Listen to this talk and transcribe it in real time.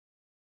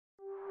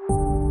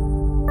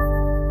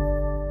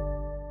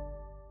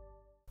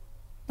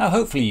Now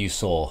hopefully you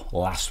saw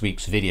last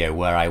week's video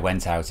where I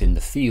went out in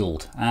the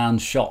field and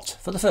shot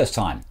for the first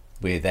time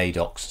with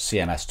Adox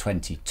CMS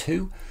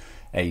 22,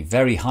 a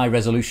very high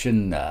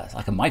resolution,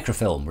 like a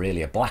microfilm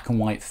really, a black and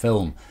white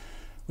film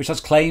which has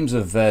claims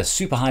of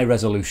super high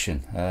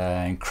resolution,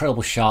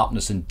 incredible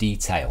sharpness and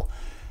detail.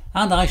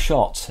 And I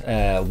shot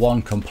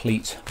one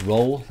complete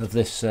roll of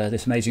this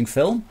amazing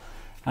film.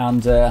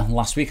 And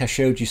last week I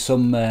showed you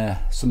some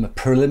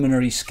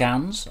preliminary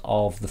scans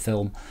of the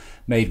film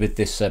made with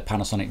this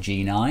Panasonic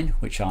G9,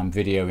 which I'm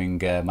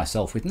videoing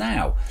myself with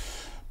now.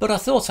 But I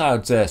thought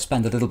I'd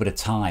spend a little bit of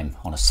time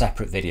on a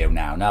separate video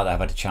now that I've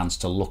had a chance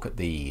to look at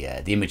the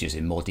images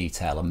in more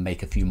detail and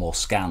make a few more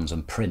scans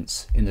and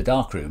prints in the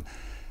darkroom,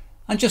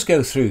 and just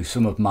go through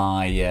some of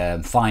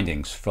my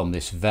findings from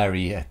this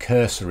very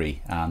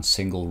cursory and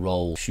single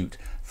roll shoot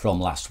from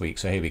last week.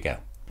 So here we go.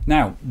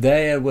 Now,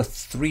 there were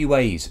three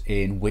ways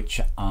in which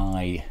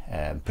I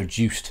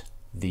produced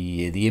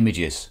the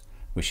images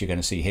which you're going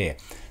to see here.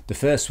 The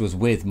first was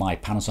with my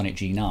Panasonic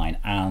G9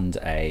 and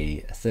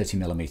a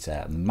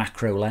 30mm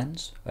macro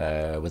lens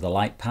with a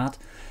light pad.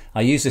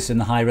 I use this in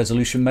the high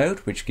resolution mode,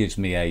 which gives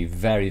me a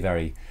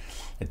very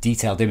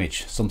detailed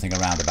image, something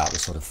around about the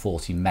sort of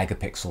 40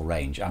 megapixel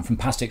range. And from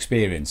past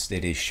experience,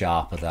 it is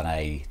sharper than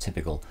a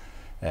typical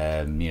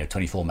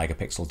 24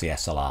 megapixel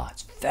DSLR.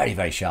 It's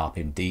very sharp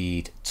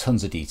indeed,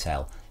 tons of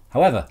detail.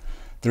 However,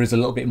 there is a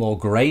little bit more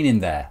grain in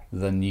there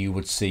than you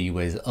would see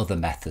with other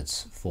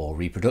methods for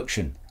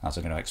reproduction, as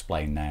I'm going to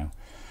explain now.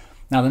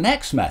 Now, the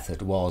next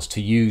method was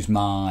to use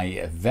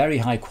my very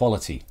high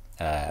quality,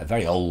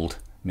 very old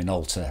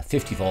Minolta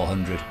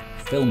 5400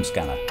 film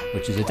scanner,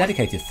 which is a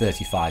dedicated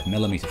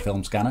 35mm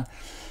film scanner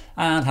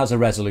and has a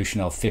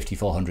resolution of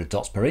 5400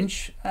 dots per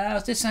inch.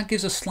 This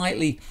gives a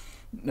slightly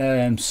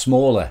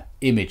smaller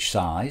image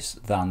size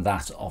than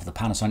that of the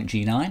Panasonic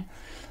G9.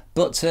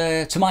 But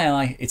to my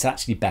eye, it's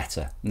actually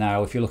better.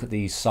 Now, if you look at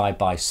these side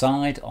by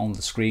side on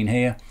the screen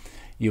here,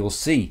 you'll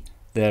see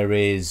there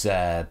is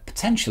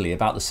potentially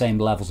about the same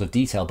levels of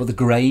detail, but the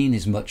grain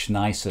is much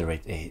nicer.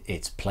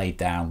 It's played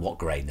down. What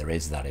grain there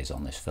is, that is,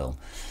 on this film,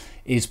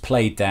 is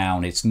played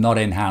down. It's not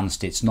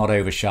enhanced, it's not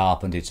over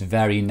sharpened, it's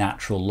very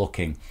natural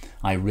looking.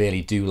 I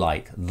really do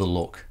like the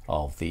look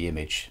of the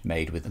image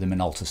made with the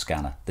Minolta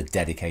scanner, the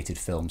dedicated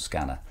film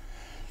scanner.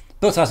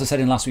 But as I said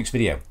in last week's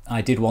video,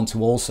 I did want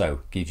to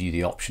also give you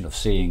the option of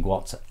seeing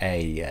what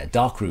a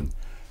darkroom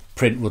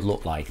print would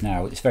look like.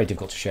 Now, it's very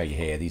difficult to show you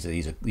here.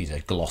 These are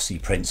glossy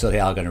prints, so they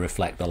are going to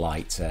reflect the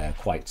light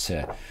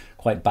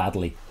quite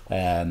badly,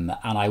 and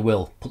I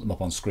will put them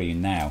up on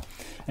screen now.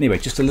 Anyway,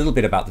 just a little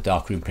bit about the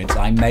darkroom prints.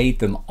 I made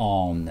them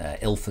on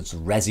Ilford's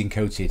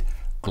resin-coated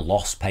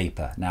gloss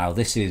paper. Now,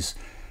 this is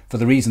for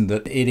the reason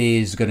that it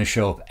is going to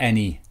show up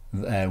any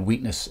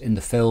weakness in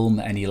the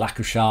film, any lack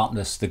of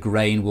sharpness. The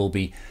grain will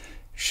be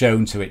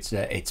shown to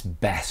its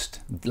best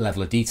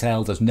level of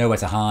detail. There's nowhere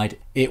to hide.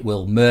 It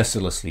will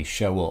mercilessly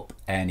show up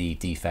any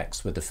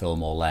defects with the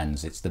film or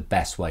lens. It's the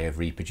best way of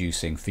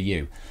reproducing for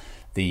you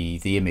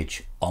the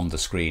image on the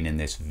screen in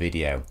this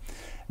video.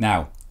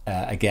 Now,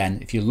 again,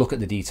 if you look at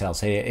the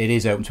details here, it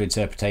is open to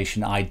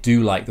interpretation. I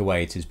do like the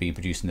way it is being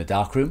produced in the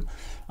darkroom.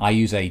 I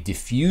use a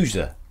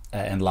diffuser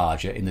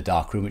enlarger in the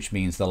darkroom, which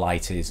means the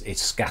light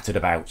it's scattered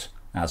about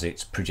as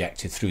it's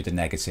projected through the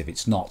negative.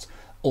 It's not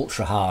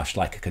ultra harsh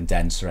like a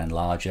condenser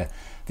enlarger.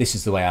 This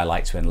is the way I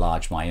like to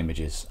enlarge my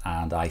images,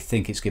 and I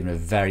think it's given a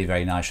very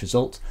nice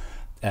result.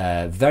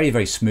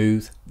 Very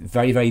smooth,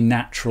 very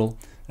natural.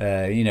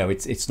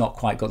 It's not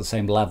quite got the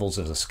same levels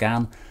as a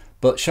scan,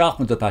 but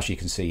sharpened up, as you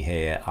can see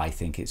here. I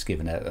think it's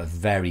given a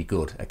very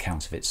good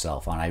account of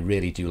itself, and I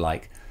really do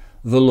like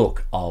the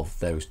look of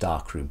those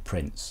darkroom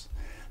prints.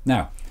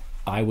 Now,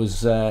 I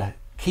was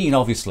keen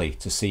obviously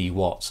to see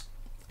what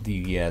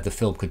the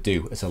film could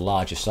do at a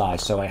larger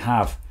size, so I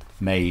have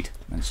made,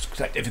 and it's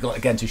quite difficult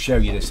again to show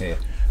you this here,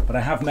 but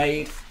I have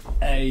made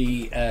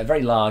a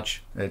very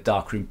large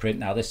darkroom print.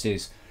 Now, this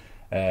is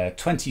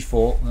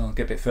 24, I'll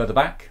get a bit further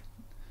back.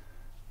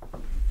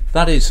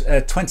 That is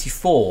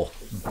 24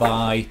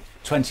 by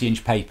 20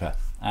 inch paper,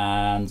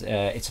 and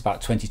it's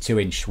about 22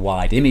 inch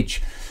wide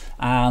image,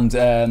 and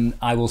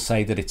I will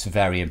say that it's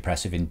very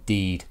impressive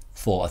indeed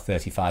for a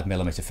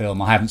 35mm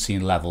film. I haven't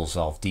seen levels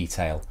of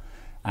detail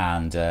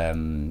and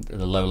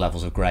the low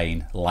levels of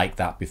grain like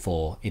that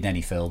before in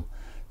any film,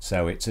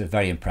 so it's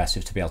very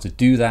impressive to be able to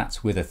do that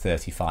with a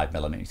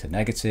 35mm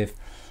negative.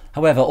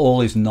 However,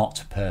 all is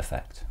not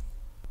perfect.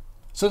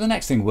 So the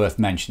next thing worth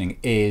mentioning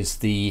is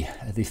the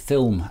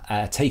film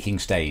taking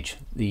stage,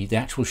 the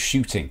actual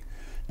shooting.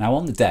 Now,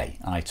 on the day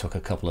I took a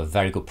couple of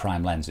very good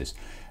prime lenses,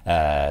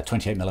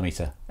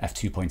 28mm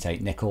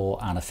f2.8 Nikkor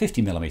and a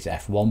 50mm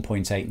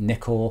f1.8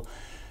 Nikkor.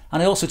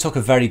 And I also took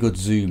a very good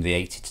zoom, the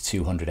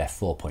 80-200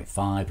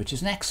 f4.5, which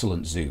is an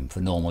excellent zoom for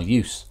normal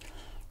use.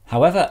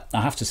 However,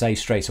 I have to say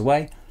straight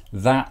away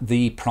that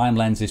the prime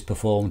lenses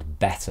performed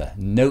better,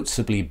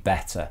 noticeably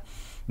better.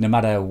 No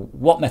matter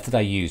what method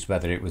I used,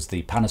 whether it was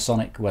the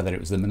Panasonic, whether it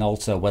was the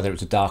Minolta, whether it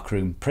was a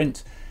darkroom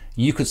print,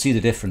 you could see the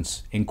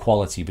difference in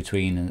quality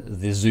between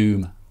the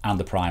zoom and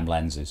the prime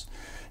lenses.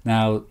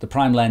 Now, the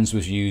prime lens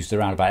was used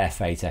around about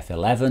f8,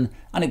 f11,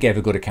 and it gave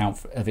a good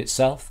account of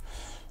itself.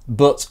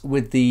 But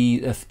with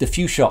the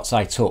few shots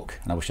I took,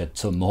 and I wish I'd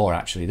done more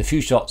actually, the few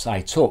shots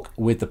I took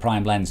with the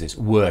prime lenses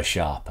were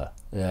sharper.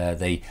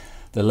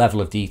 The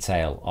level of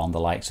detail on the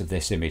likes of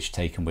this image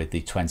taken with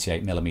the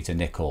 28mm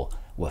Nikkor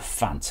were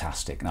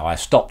fantastic. Now, I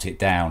stopped it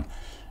down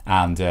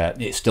and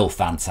it's still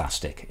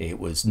fantastic. It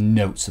was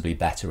noticeably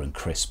better and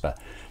crisper.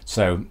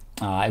 So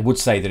I would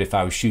say that if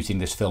I was shooting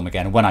this film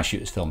again, and when I shoot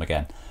this film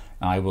again,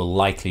 I will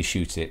likely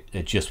shoot it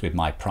just with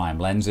my prime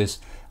lenses.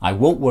 I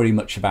won't worry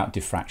much about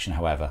diffraction,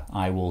 however.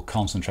 I will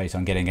concentrate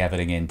on getting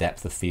everything in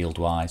depth of field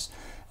wise.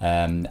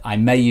 I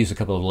may use a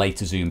couple of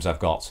later zooms I've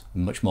got,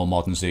 much more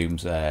modern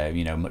zooms,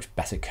 you know, much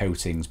better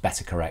coatings,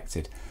 better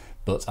corrected,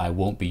 but I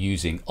won't be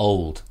using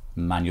old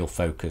manual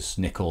focus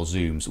Nikkor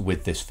zooms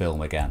with this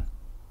film again.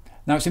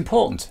 Now, it's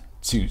important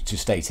to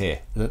state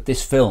here that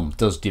this film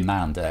does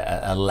demand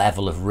a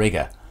level of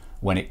rigour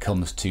when it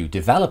comes to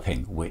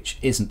developing, which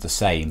isn't the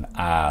same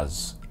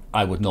as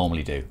I would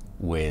normally do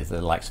with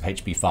the likes of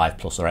HP5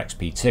 Plus or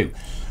XP2.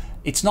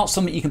 It's not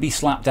something you can be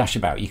slapdash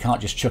about. You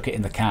can't just chuck it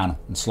in the can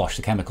and slosh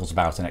the chemicals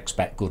about and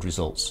expect good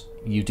results.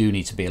 You do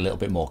need to be a little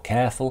bit more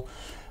careful.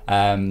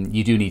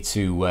 You do need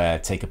to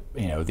take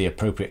the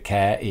appropriate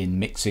care in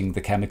mixing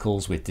the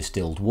chemicals with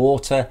distilled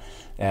water.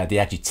 The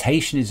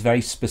agitation is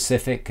very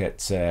specific. At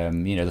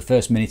the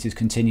first minute is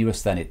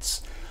continuous, then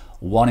it's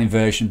one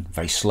inversion,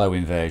 very slow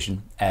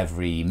inversion,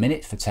 every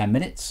minute for 10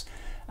 minutes.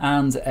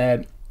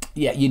 And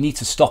yeah, you need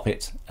to stop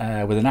it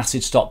with an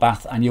acid stop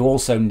bath, and you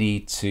also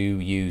need to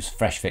use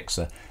fresh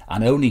fixer,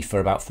 and only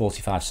for about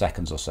 45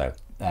 seconds or so.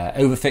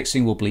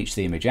 Overfixing will bleach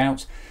the image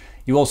out.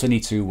 You also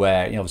need to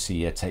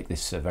obviously take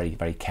this very,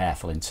 very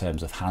careful in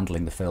terms of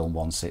handling the film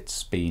once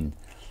it's been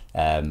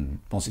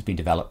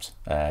developed.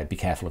 Be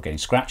careful of getting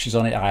scratches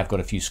on it. I've got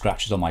a few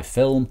scratches on my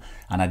film,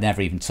 and I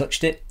never even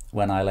touched it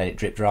when I let it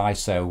drip dry.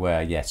 So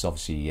yes,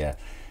 obviously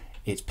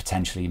it's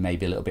potentially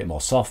maybe a little bit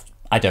more soft.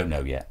 I don't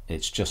know yet.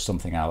 It's just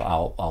something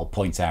I'll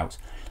point out,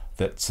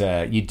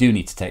 that you do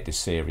need to take this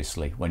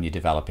seriously when you're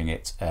developing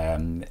it.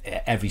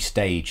 Every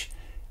stage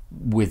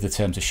with the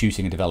terms of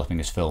shooting and developing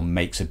this film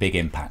makes a big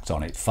impact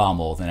on it, far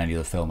more than any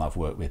other film I've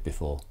worked with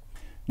before.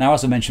 Now,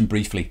 as I mentioned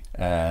briefly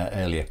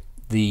earlier,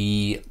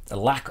 the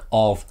lack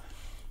of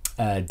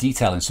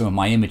detail in some of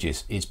my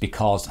images is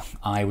because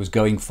I was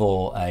going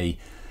for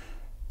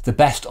the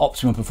best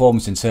optimum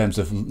performance in terms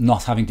of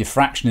not having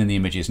diffraction in the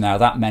images. Now,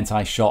 that meant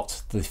I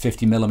shot the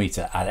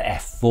 50mm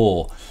at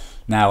f4.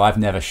 Now, I've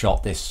never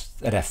shot this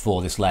at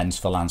f4, this lens,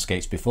 for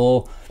landscapes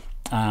before,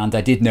 and I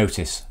did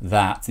notice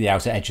that the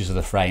outer edges of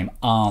the frame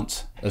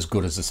aren't as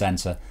good as the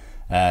centre.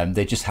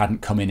 They just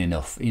hadn't come in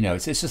enough. You know,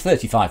 it's a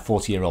 35,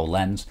 40-year-old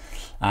lens,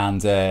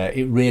 and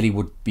it really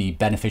would be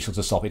beneficial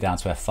to stop it down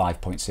to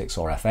f5.6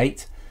 or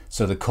f8,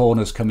 so the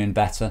corners come in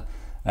better.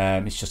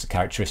 It's just a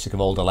characteristic of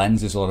older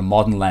lenses. A lot of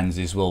modern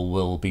lenses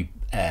will be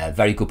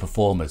very good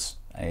performers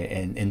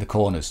in the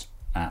corners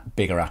at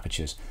bigger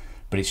apertures,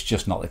 but it's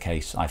just not the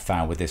case. I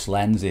found with this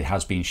lens it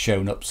has been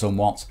shown up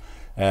somewhat,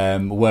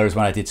 whereas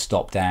when I did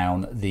stop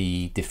down,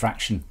 the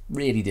diffraction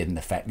really didn't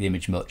affect the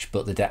image much,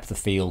 but the depth of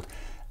field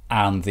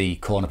and the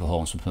corner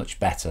performance was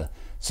much better.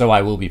 So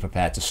I will be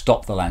prepared to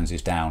stop the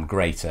lenses down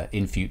greater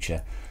in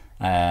future.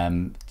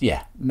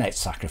 Yeah, may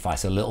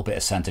sacrifice a little bit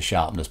of centre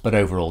sharpness, but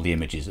overall the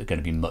images are going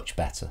to be much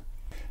better.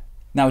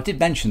 Now, I did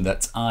mention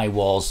that I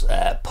was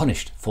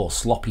punished for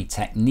sloppy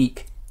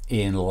technique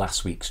in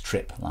last week's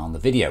trip on the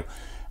video,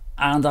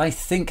 and I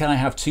think I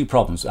have two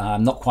problems.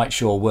 I'm not quite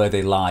sure where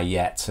they lie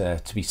yet.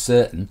 To be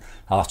certain,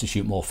 I'll have to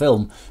shoot more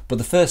film, but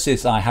the first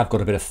is I have got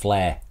a bit of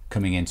flare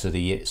coming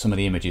into some of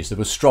the images. There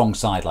was strong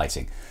side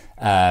lighting.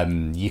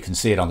 You can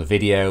see it on the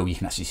video. You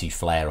can actually see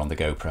flare on the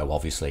GoPro.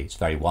 Obviously, it's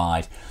very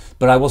wide,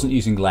 but I wasn't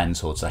using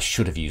lens hoods. I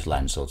should have used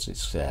lens hoods.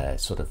 It's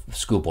sort of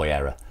schoolboy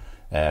error.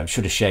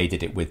 Should have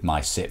shaded it with my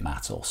sit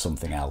mat or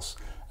something else.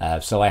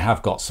 So I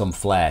have got some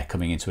flare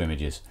coming into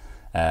images,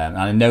 and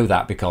I know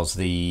that because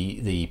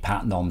the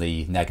pattern on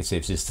the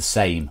negatives is the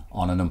same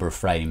on a number of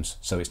frames,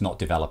 so it's not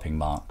developing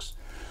marks.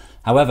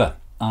 However,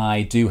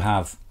 I do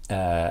have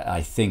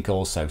I think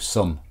also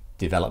some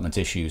development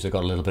issues. I've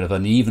got a little bit of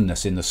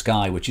unevenness in the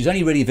sky, which is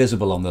only really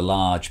visible on the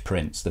large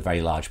prints, the very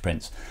large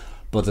prints,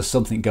 but there's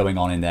something going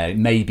on in there. It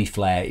may be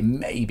flare, it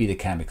may be the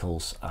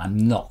chemicals, I'm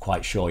not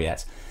quite sure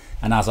yet.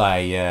 And as I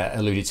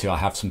alluded to, I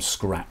have some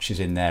scratches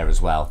in there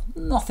as well.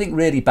 Nothing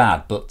really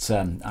bad, but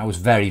I was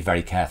very,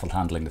 very careful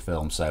handling the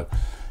film, so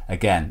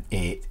again,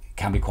 it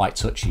can be quite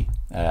touchy.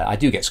 I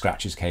do get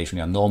scratches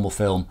occasionally on normal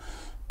film,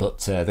 but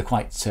they're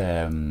quite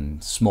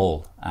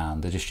small,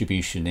 and the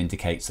distribution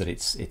indicates that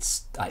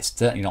it's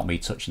certainly not me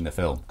touching the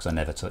film, because I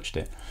never touched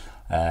it.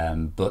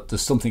 But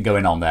there's something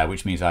going on there,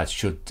 which means I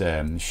should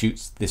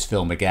shoot this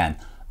film again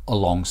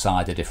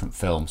alongside a different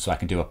film, so I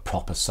can do a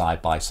proper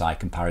side-by-side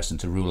comparison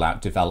to rule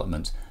out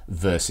development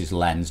versus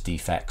lens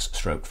defects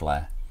stroke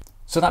flare.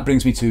 So that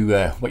brings me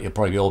to what you'll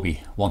probably all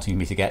be wanting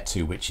me to get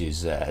to, which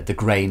is the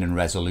grain and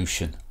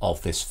resolution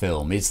of this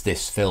film. Is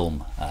this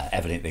film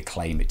everything they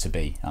claim it to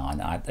be?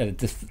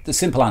 The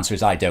simple answer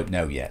is I don't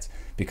know yet,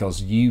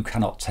 because you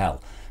cannot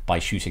tell by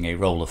shooting a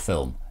roll of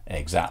film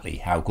exactly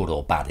how good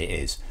or bad it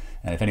is.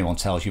 And if anyone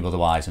tells you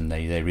otherwise and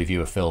they review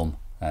a film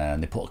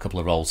and they put a couple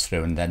of rolls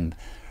through and then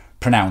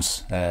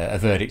pronounce a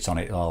verdict on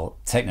it, well,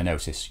 take no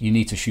notice. You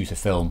need to shoot a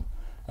film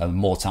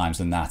more times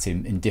than that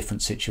in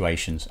different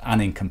situations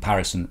and in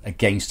comparison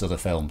against other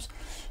films.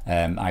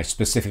 I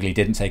specifically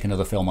didn't take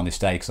another film on this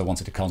day because I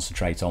wanted to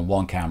concentrate on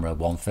one camera,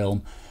 one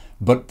film,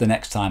 but the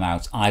next time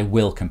out I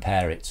will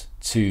compare it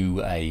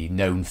to a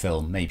known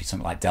film, maybe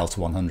something like Delta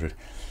 100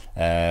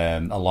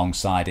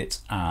 alongside it,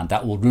 and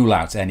that will rule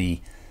out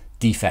any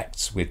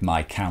defects with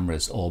my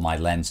cameras or my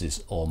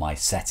lenses or my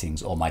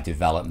settings or my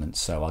development,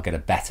 so I'll get a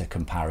better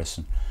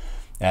comparison.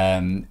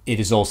 It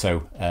is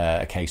also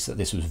a case that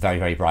this was very,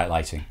 very bright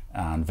lighting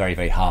and very,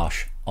 very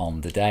harsh on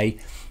the day,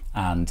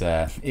 and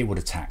it would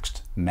have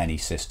taxed many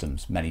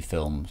systems, many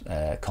film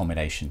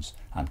combinations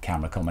and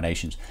camera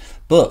combinations.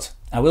 But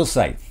I will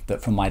say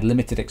that from my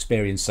limited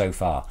experience so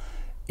far,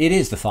 it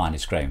is the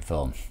finest grain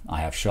film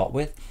I have shot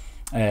with.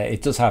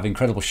 It does have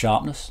incredible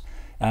sharpness.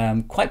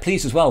 Quite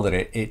pleased as well that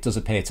it does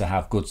appear to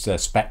have good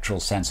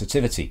spectral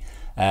sensitivity.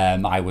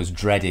 I was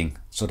dreading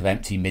sort of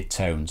empty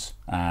midtones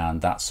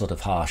and that sort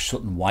of harsh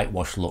Sutton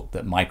whitewash look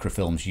that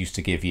microfilms used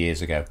to give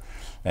years ago.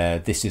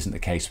 This isn't the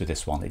case with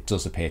this one. It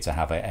does appear to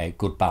have a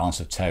good balance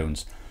of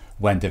tones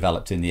when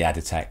developed in the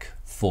Adotech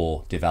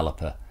 4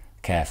 developer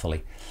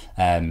carefully.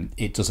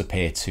 It does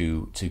appear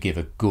to give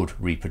a good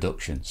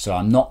reproduction, so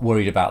I'm not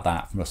worried about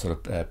that from a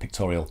sort of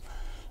pictorial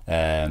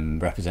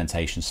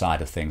representation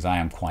side of things. I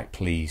am quite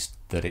pleased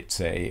that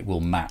it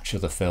will match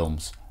other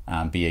films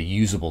and be a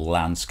usable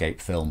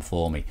landscape film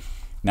for me.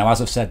 Now,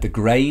 as I've said, the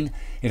grain,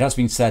 it has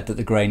been said that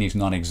the grain is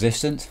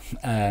non-existent.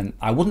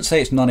 I wouldn't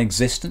say it's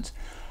non-existent.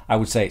 I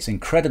would say it's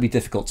incredibly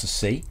difficult to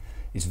see.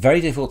 It's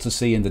very difficult to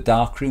see in the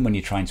darkroom when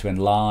you're trying to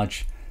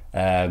enlarge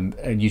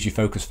and use your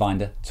focus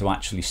finder to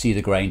actually see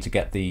the grain to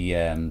get the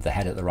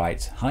head at the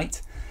right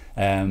height.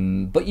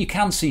 But you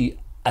can see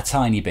a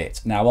tiny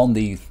bit. Now, on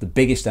the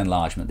biggest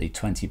enlargement, the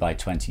 20 by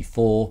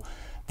 24,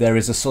 there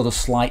is a sort of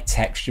slight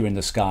texture in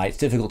the sky. It's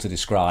difficult to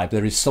describe.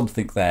 There is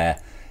something there.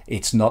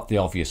 It's not the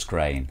obvious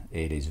grain.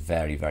 It is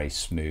very, very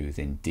smooth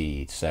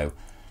indeed. So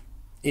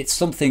it's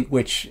something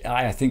which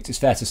I think it's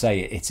fair to say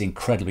it's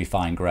incredibly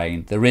fine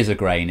grain. There is a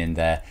grain in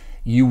there.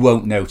 You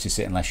won't notice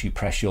it unless you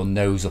press your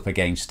nose up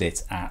against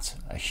it at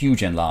a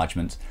huge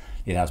enlargement.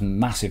 It has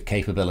massive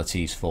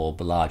capabilities for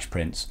large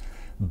prints.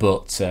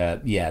 But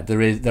yeah,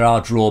 there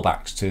are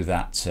drawbacks to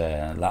that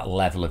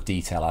level of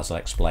detail, as I'll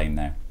explain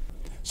now.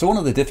 So one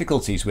of the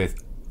difficulties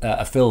with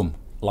a film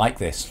like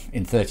this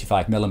in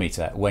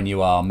 35mm when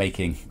you are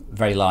making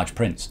very large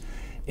prints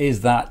is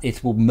that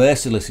it will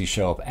mercilessly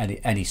show up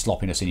any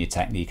sloppiness in your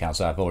technique,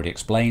 as I've already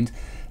explained.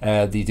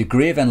 The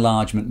degree of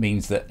enlargement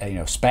means that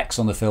specs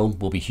on the film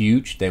will be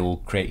huge. They will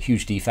create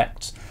huge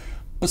defects.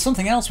 But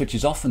something else which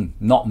is often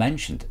not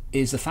mentioned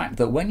is the fact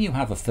that when you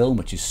have a film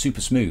which is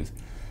super smooth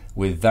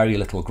with very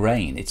little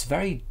grain, it's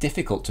very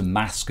difficult to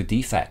mask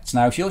defects.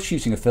 Now, if you're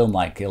shooting a film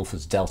like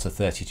Ilford's Delta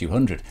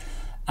 3200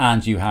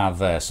 and you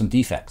have some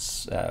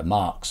defects,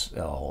 marks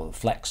or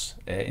flecks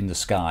in the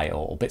sky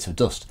or bits of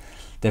dust,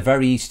 they're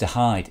very easy to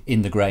hide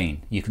in the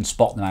grain. You can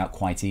spot them out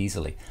quite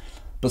easily.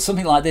 But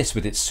something like this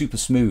with its super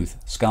smooth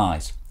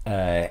skies,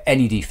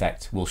 any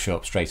defect will show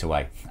up straight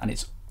away. And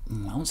it's,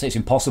 I won't say it's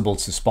impossible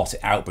to spot it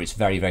out, but it's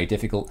very, very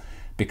difficult,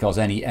 because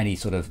any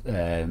sort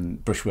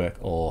of brushwork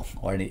or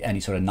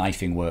any sort of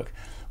knifing work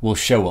will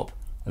show up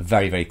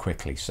very, very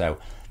quickly. So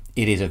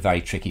it is a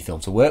very tricky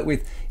film to work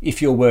with.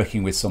 If you're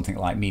working with something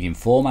like medium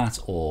format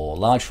or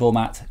large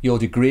format, your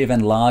degree of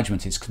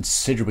enlargement is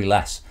considerably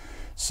less.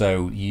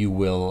 So you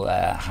will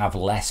have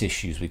less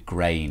issues with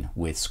grain,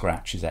 with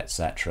scratches,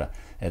 etc.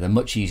 They're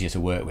much easier to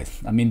work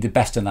with. I mean, the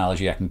best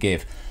analogy I can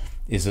give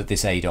is that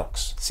this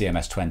Adox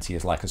CMS 20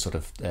 is like a sort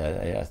of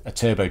a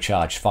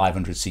turbocharged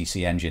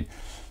 500cc engine.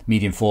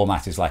 Medium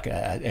format is like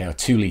a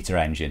 2-litre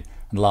engine,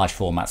 and large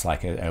format's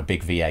like a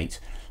big V8.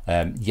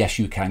 Yes,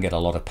 you can get a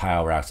lot of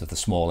power out of the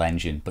small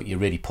engine, but you're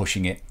really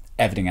pushing it.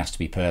 Everything has to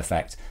be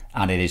perfect,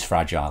 and it is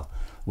fragile.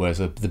 Whereas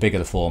the bigger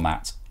the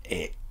format,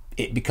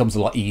 it becomes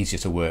a lot easier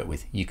to work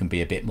with. You can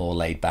be a bit more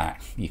laid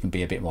back, you can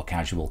be a bit more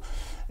casual.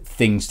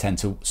 Things tend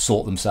to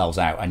sort themselves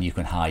out, and you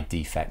can hide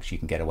defects, you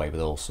can get away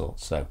with all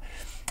sorts. So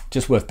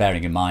just worth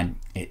bearing in mind,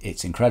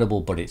 it's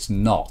incredible, but it's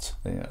not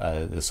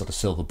the sort of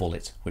silver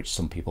bullet which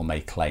some people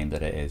may claim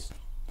that it is.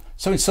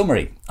 So in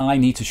summary, I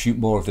need to shoot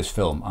more of this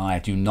film. I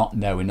do not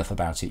know enough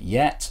about it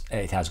yet.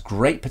 It has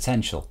great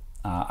potential.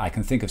 I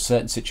can think of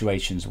certain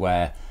situations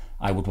where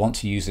I would want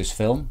to use this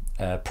film,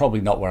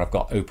 probably not where I've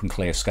got open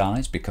clear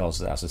skies,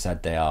 because as I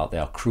said, they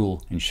are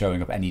cruel in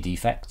showing up any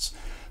defects.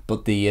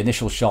 But the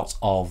initial shot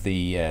of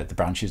the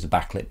branches, the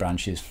backlit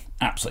branches,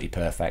 absolutely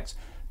perfect.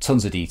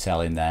 Tons of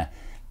detail in there.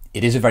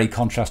 It is a very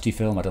contrasty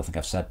film. I don't think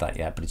I've said that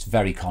yet, but it's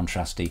very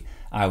contrasty.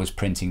 I was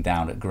printing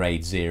down at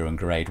grade 0 and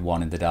grade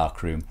 1 in the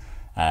darkroom,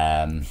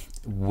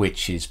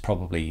 which is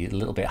probably a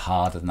little bit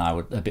harder than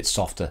a bit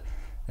softer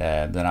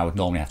than I would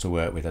normally have to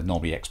work with. I'd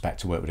normally expect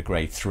to work with a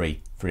grade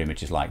 3 for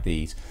images like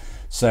these.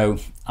 So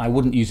I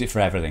wouldn't use it for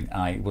everything.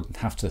 I would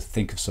have to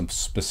think of some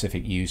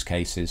specific use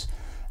cases,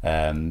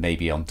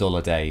 maybe on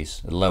duller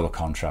days, lower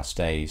contrast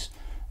days,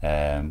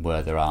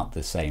 where there aren't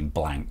the same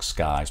blank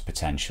skies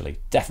potentially.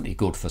 Definitely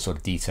good for sort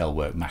of detail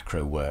work,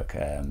 macro work,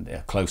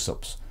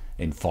 close-ups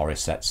in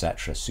forests,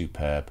 etc.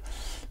 Superb.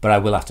 But I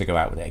will have to go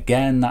out with it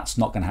again. That's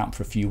not going to happen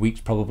for a few weeks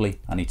probably.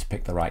 I need to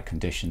pick the right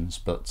conditions.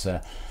 But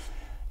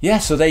yeah,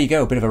 so there you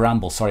go. A bit of a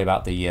ramble. Sorry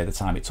about the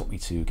time it took me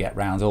to get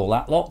round all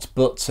that lot.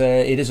 But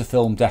it is a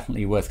film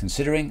definitely worth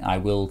considering. I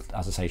will,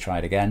 as I say, try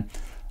it again.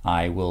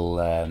 I will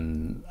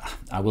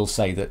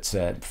say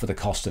that for the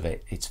cost of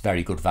it, it's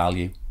very good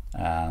value.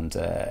 And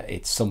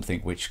it's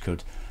something which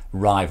could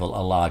rival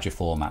a larger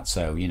format.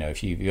 So, you know,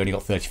 if you've only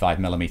got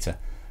 35mm,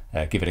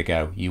 give it a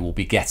go. You will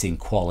be getting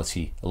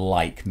quality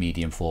like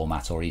medium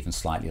format or even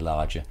slightly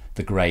larger.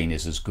 The grain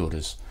is as good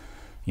as,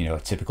 you know, a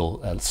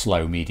typical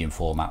slow medium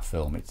format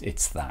film.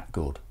 It's that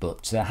good.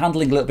 But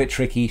handling a little bit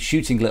tricky,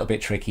 shooting a little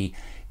bit tricky.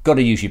 Got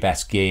to use your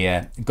best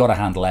gear. Got to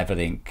handle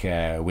everything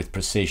with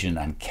precision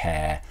and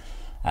care.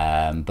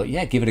 But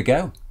yeah, give it a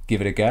go. Give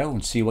it a go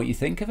and see what you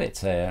think of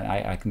it.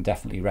 I can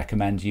definitely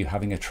recommend you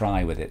having a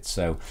try with it.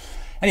 So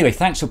anyway,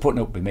 thanks for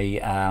putting up with me,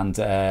 and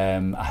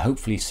I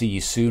hopefully see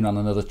you soon on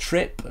another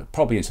trip,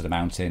 probably into the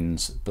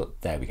mountains,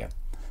 but there we go.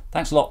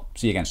 Thanks a lot.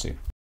 See you again soon.